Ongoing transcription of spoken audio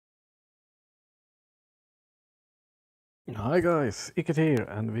Hi guys, Icket here,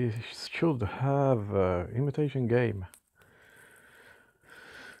 and we should have imitation game.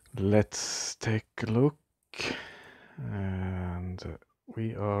 Let's take a look, and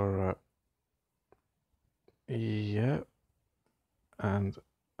we are yeah, and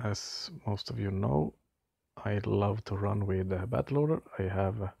as most of you know, I love to run with a battleloader. I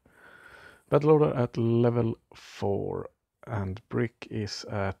have a battleloader at level 4, and brick is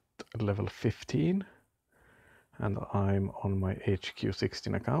at level 15, and I'm on my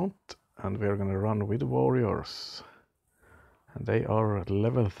HQ16 account, and we're gonna run with warriors. And they are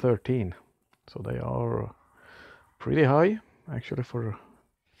level 13, so they are pretty high actually for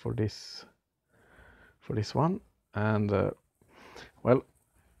this one. And well,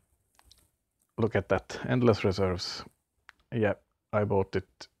 look at that, endless reserves. Yeah, I bought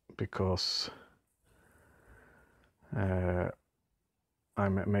it because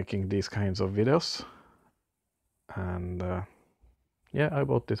I'm making these kinds of videos, and yeah, I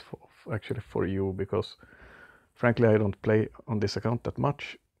bought this actually for you, because frankly I don't play on this account that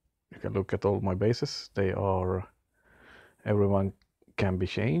much. You can look at all my bases. They are, everyone can be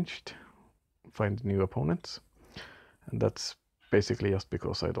changed, find new opponents, and that's basically just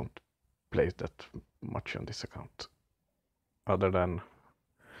because I don't play that much on this account, other than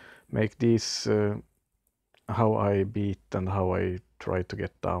make these how I beat and how I try to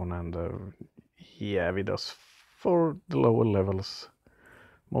get down, and yeah, videos for the lower levels,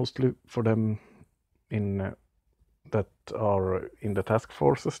 mostly for them in that are in the task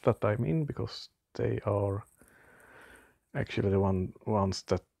forces that I'm in, because they are actually the ones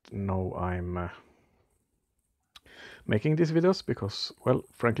that know I'm making these videos, because, well,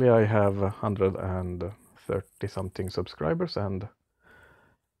 frankly, I have 130 something subscribers, and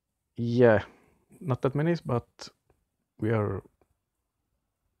yeah, not that many, but we are,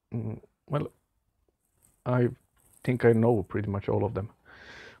 well, I think I know pretty much all of them,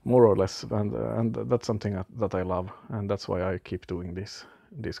 more or less, and that's something that I love, and that's why I keep doing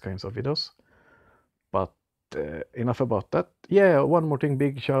these kinds of videos. But enough about that. Yeah, one more thing,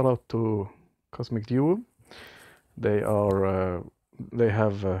 big shout out to Cosmic Duo. They are they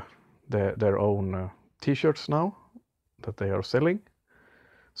have their own t-shirts now that they are selling,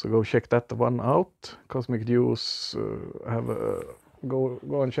 so go check that one out. Cosmic Duos have go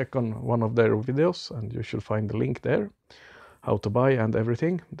and check on one of their videos, and you should find the link there, how to buy and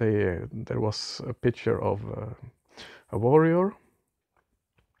everything. There was a picture of a warrior,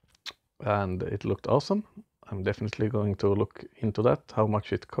 and it looked awesome. I'm definitely going to look into that, how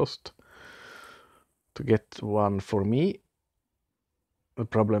much it cost to get one for me. The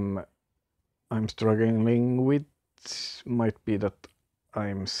problem I'm struggling with might be that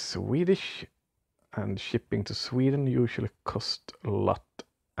I'm Swedish, and shipping to Sweden usually costs a lot,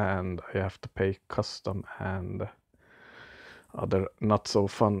 and I have to pay custom and other not so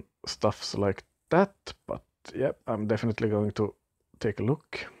fun stuffs like that. But yeah, I'm definitely going to take a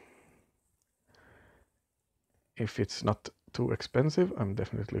look. If it's not too expensive, I'm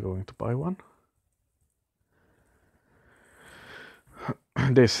definitely going to buy one.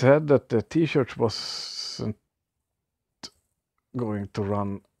 They said that the t-shirt wasn't going to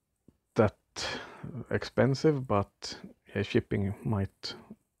run that expensive, but yeah, shipping might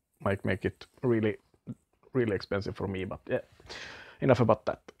make it really expensive for me. But yeah, enough about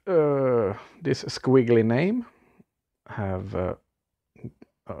that. This squiggly name have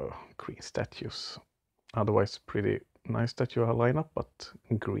green statues. Otherwise, pretty nice statue lineup, but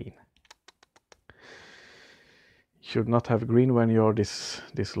green. Should not have green when you're this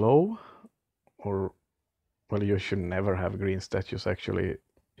low, or, well, you should never have green statues actually.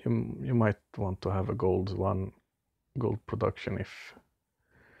 You might want to have a gold production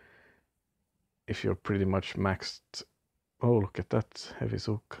if you're pretty much maxed. Oh, look at that, heavy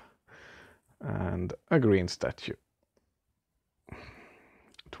zook. And a green statue.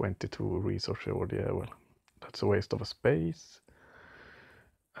 22 resource reward, yeah, well, that's a waste of a space.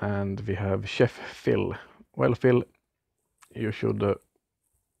 And we have Chef Phil. Well, Phil, you should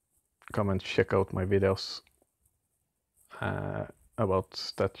come and check out my videos about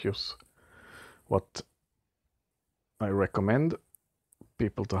statues, what I recommend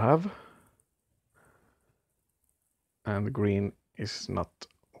people to have. And green is not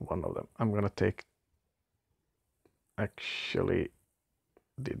one of them. I'm gonna take, actually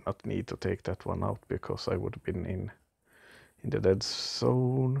did not need to take that one out, because I would have been in the dead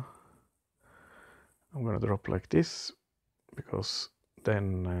zone. I'm gonna drop like this, because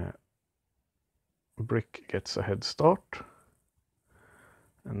then brick gets a head start.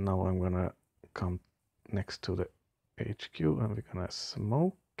 And now I'm gonna come next to the HQ, and we're gonna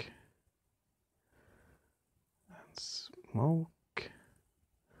smoke and smoke.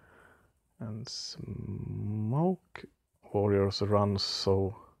 And smoke. Warriors run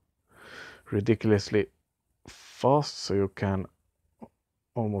so ridiculously fast, so you can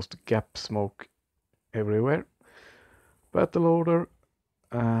almost gap smoke everywhere. Battle order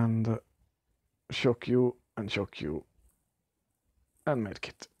and shock you and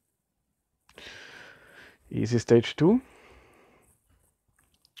medkit. Easy stage 2.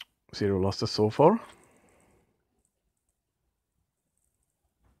 0 losses so far.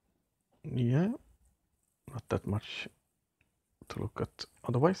 Yeah, not that much to look at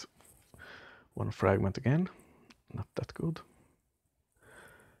otherwise. 1 fragment again, not that good.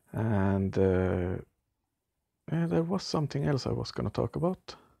 And yeah, there was something else I was going to talk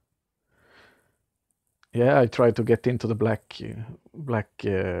about. Yeah, I tried to get into the black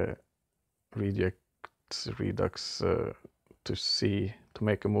redux to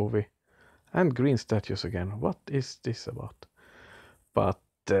make a movie. And green statues again. What is this about? But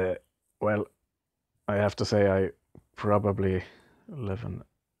well, I have to say I probably 11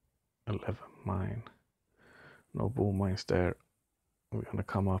 mine. No boom mines there. We're gonna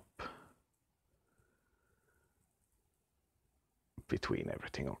come up between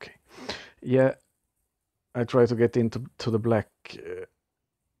everything. Okay. Yeah, I try to get into the black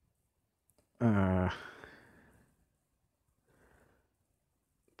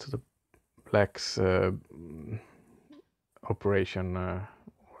black's operation.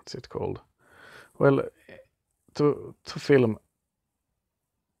 What's it called? Well, to film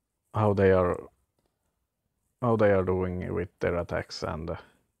how they are doing with their attacks, and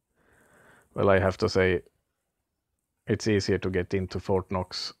well, I have to say it's easier to get into Fort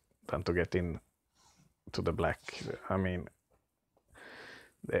Knox than to get in to the black. I mean,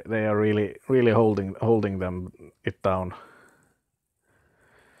 they are really holding them it down.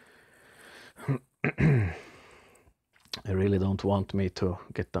 I really don't want me to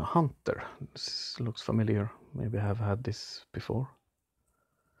get a hunter. This looks familiar. Maybe I have had this before.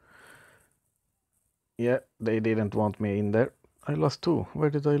 Yeah, they didn't want me in there. I lost 2. Where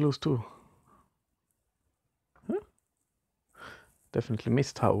did I lose 2? Huh? Definitely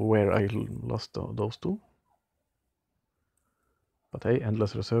missed where I lost those 2. But hey,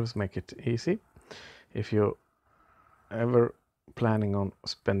 endless reserves make it easy. If you ever planning on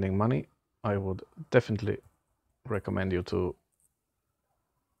spending money, I would definitely recommend you to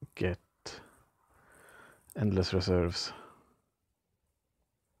get endless reserves.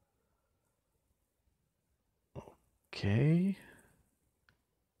 Okay.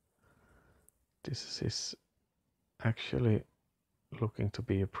 This is actually looking to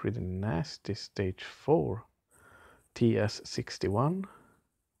be a pretty nasty stage 4. TS61.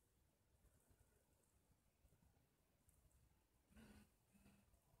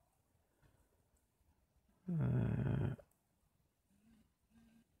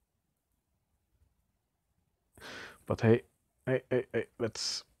 But hey,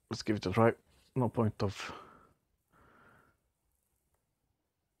 let's give it a try. No point of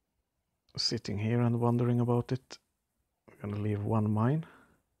sitting here and wondering about it. We're gonna leave 1 mine,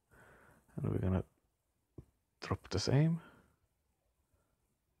 and we're gonna drop the same.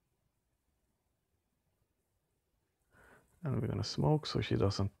 And we're gonna smoke so she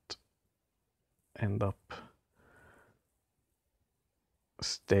doesn't end up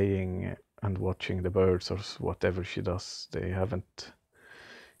staying and watching the birds or whatever she does. They haven't,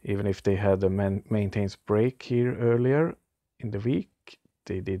 even if they had a maintains break here earlier in the week,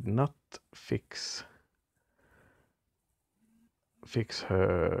 they did not fix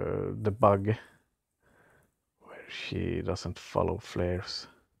the bug where she doesn't follow flares.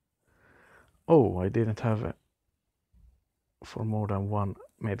 Oh, I didn't have for more than 1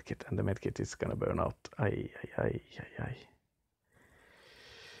 medkit, and the medkit is gonna burn out. Ay.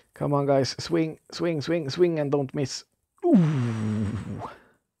 Come on, guys, swing, and don't miss. Ooh.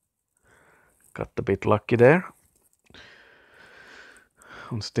 Got a bit lucky there.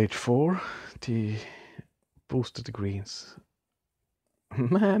 On stage 4, the boosted greens.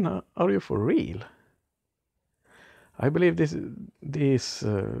 Man, are you for real? I believe this.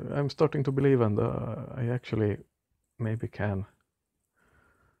 I'm starting to believe, and I actually maybe can.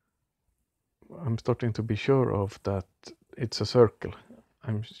 I'm starting to be sure of that it's a circle.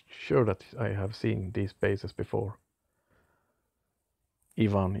 I'm sure that I have seen these bases before.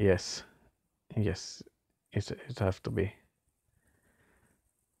 Ivan, yes, it have to be.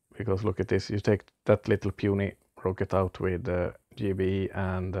 Because look at this, you take that little puny rocket out with GBE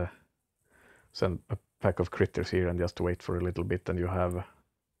and send a pack of critters here and just wait for a little bit, and you have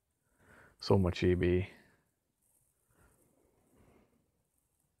so much GBE.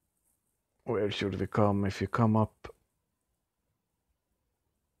 Where should we come? If you come up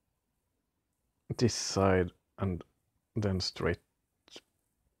this side and then straight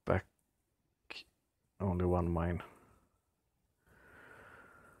back. Only one mine.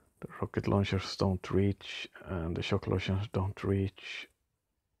 The rocket launchers don't reach and the shock launchers don't reach.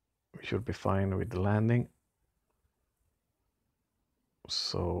 We should be fine with the landing.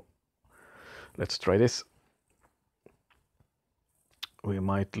 So let's try this. We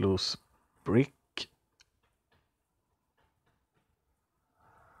might lose brick.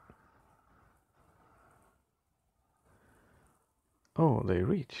 Oh, they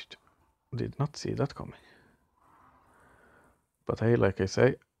reached. Did not see that coming. But hey, like I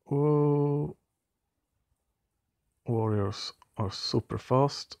say, whoa, warriors are super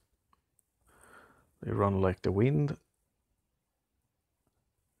fast. They run like the wind.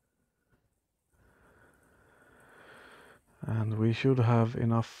 And we should have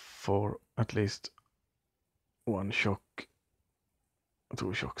enough for at least one shock.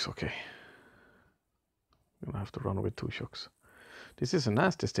 2 shocks, okay. I'm gonna have to run with 2 shocks. This is a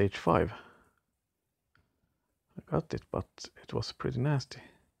nasty stage 5. I got it, but it was pretty nasty.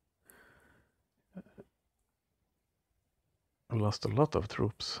 I lost a lot of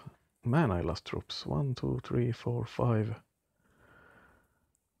troops. Man, I lost troops. 1, 2, 3, 4, 5.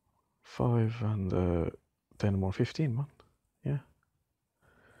 5 and 10 more, 15, man. Yeah.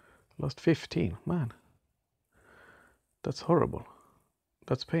 Lost 15, man. That's horrible.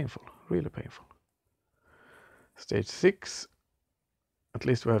 That's painful, really painful. Stage 6. At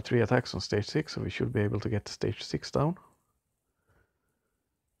least we have 3 attacks on stage 6, so we should be able to get stage 6 down.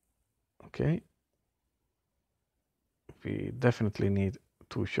 Okay. We definitely need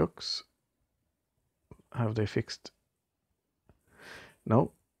 2 shocks. Have they fixed?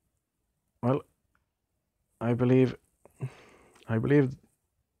 No. Well, I believe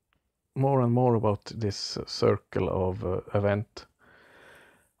more and more about this circle of event,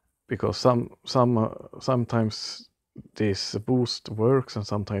 because sometimes this boost works and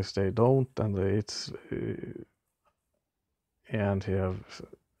sometimes they don't, and it's and here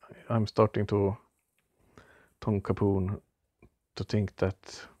I'm starting to Tonkapoon to think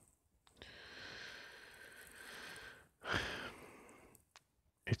that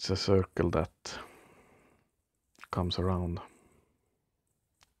it's a circle that comes around.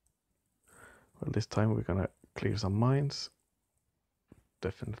 Well, this time we're gonna clear some mines.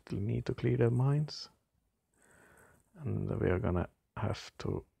 Definitely need to clear the mines. And we are gonna have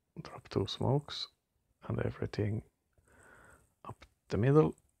to drop 2 smokes and everything up the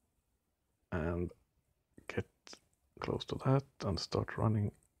middle and get close to that and start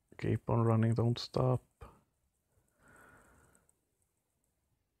running. Keep on running, don't stop.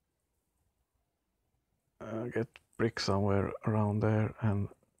 Get brick somewhere around there, and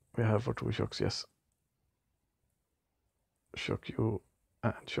we have for 2 shocks, yes. Shock you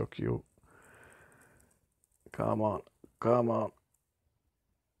and shock you. Come on, come on.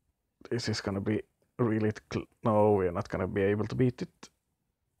 This is gonna be really no, we're not gonna be able to beat it,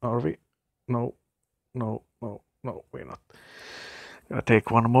 are we? No, no, no, no, we're not. Gonna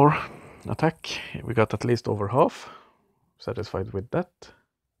take one more attack. We got at least over half. Satisfied with that.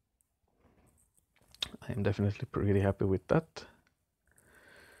 I am definitely pretty happy with that.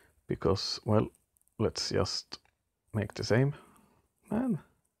 Because, well, let's just make the same. Man,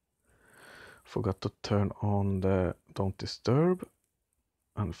 forgot to turn on the don't disturb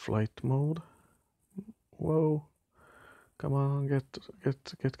and flight mode. Whoa, come on, get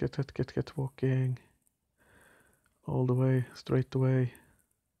walking all the way, straight away.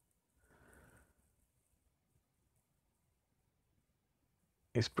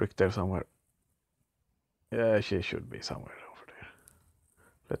 Is brick there somewhere? Yeah, she should be somewhere over there.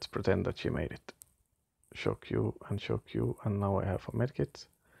 Let's pretend that she made it. Shock you, and now I have a medkit.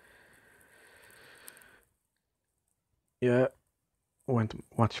 Yeah, went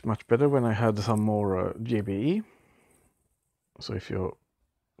much better when I had some more GBE. So if you're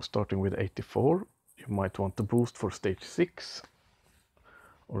starting with 84, you might want to boost for stage 6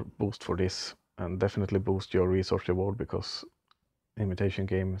 or boost for this, and definitely boost your resource reward, because Imitation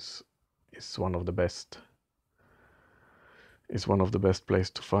games is one of the best. It's one of the best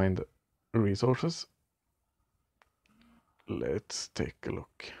places to find resources. Let's take a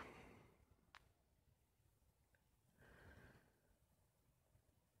look.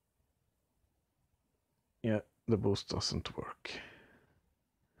 Yeah, the boost doesn't work.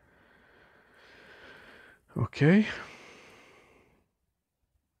 Okay.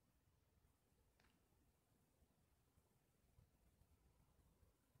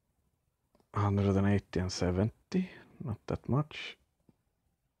 $180 and 70, not that much.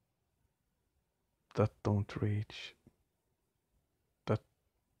 That don't reach. That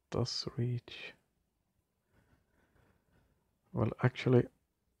does reach. Well, actually,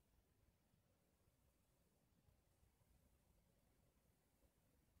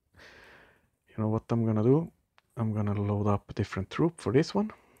 you know what I'm gonna do? I'm gonna load up a different troop for this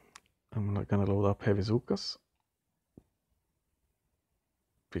one. I'm not gonna load up heavy Zukas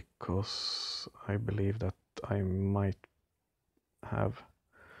because I believe that I might have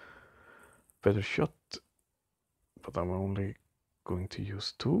better shot, but I'm only going to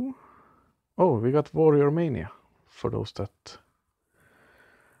use 2. Oh, we got Warrior Mania for those that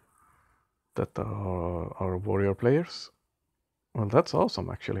are warrior players. Well, that's awesome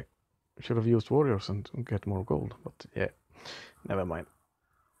actually. Should have used warriors and get more gold, but yeah, never mind.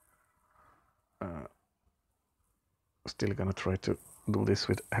 Still gonna try to do this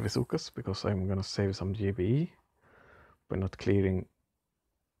with heavy Zukas because I'm gonna save some GBE by not clearing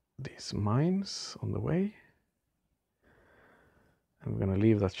these mines on the way. I'm gonna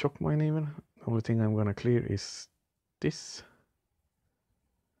leave that shock mine even. The only thing I'm gonna clear is this,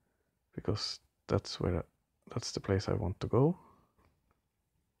 because that's the place I want to go.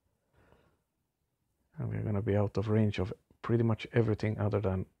 And we're gonna be out of range of pretty much everything other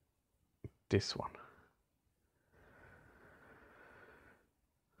than this one.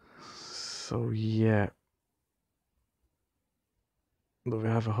 So yeah. Do we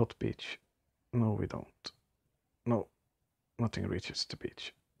have a hot beach? No, we don't. No, nothing reaches the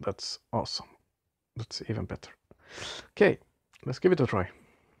beach. That's awesome. That's even better. Okay, let's give it a try.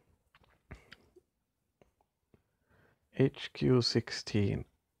 HQ16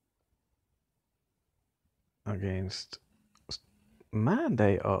 against... Man,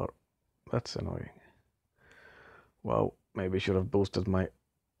 they are... That's annoying. Wow, maybe should have boosted my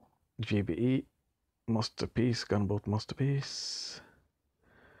GBE. Masterpiece, gunboat masterpiece.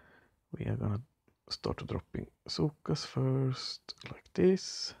 We are gonna start dropping Zukas first, like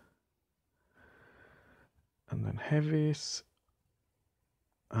this. And then heavies.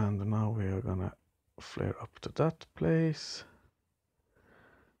 And now we are gonna flare up to that place.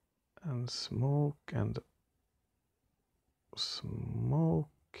 And smoke and smoke.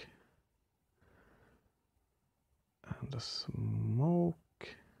 And the smoke.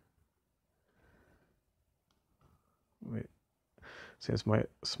 Since my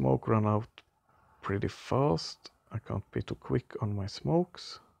smoke ran out pretty fast, I can't be too quick on my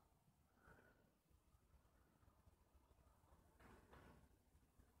smokes.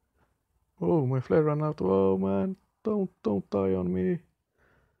 Oh, my flare ran out. Oh man, don't die on me.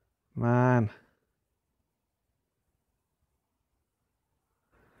 Man.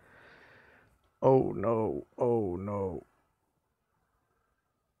 Oh no, oh no.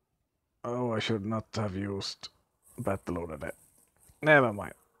 Oh, I should not have used battle order there. Never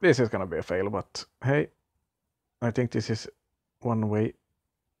mind. This is gonna be a fail, but hey, I think this is one way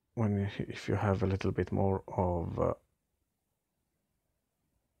if you have a little bit more of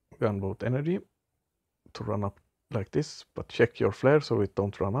gunboat energy to run up like this, but check your flare so it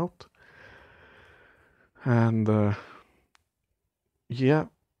don't run out. And yeah,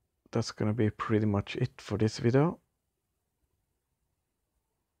 that's gonna be pretty much it for this video.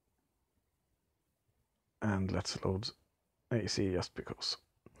 And let's load AC just because.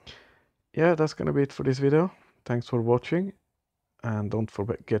 Yeah, that's gonna be it for this video. Thanks for watching, and don't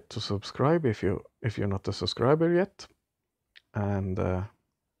forget to subscribe if you're not a subscriber yet. And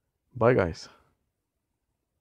bye guys.